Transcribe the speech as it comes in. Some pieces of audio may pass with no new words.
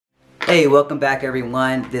Hey, welcome back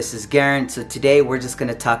everyone. This is Garen. So today we're just going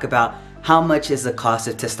to talk about how much is the cost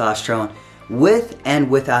of testosterone with and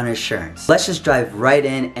without insurance. Let's just dive right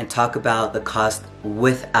in and talk about the cost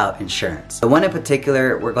without insurance. The one in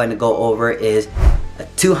particular we're going to go over is a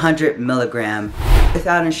 200 milligram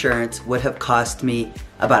without insurance would have cost me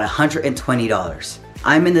about $120.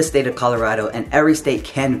 I'm in the state of Colorado, and every state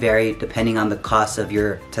can vary depending on the cost of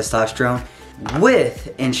your testosterone.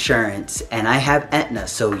 With insurance, and I have Aetna,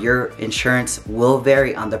 so your insurance will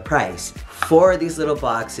vary on the price. 4 of these little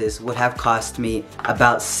boxes would have cost me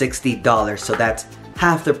about $60, so that's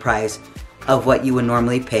half the price of what you would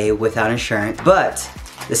normally pay without insurance. But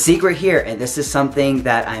the secret here, and this is something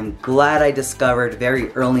that I'm glad I discovered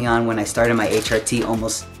very early on when I started my HRT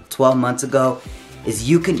almost 12 months ago, is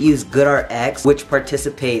you can use GoodRx, which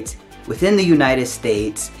participates within the United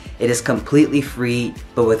States. It is completely free,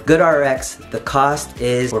 but with GoodRx, the cost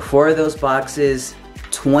is, for 4 of those boxes,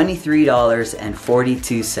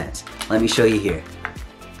 $23.42. Let me show you here.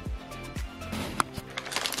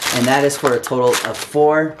 And that is for a total of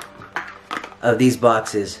 4 of these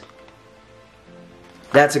boxes.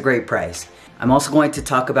 That's a great price. I'm also going to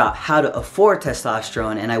talk about how to afford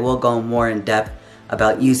testosterone, and I will go more in depth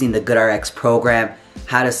about using the GoodRx program,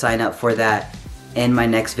 how to sign up for that in my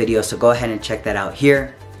next video, so go ahead and check that out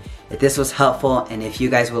here. If this was helpful, and if you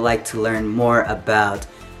guys would like to learn more about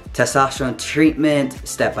testosterone treatment,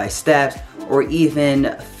 step-by-steps, or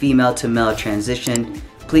even female to male transition,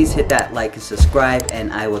 please hit that like and subscribe,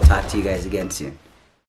 and I will talk to you guys again soon.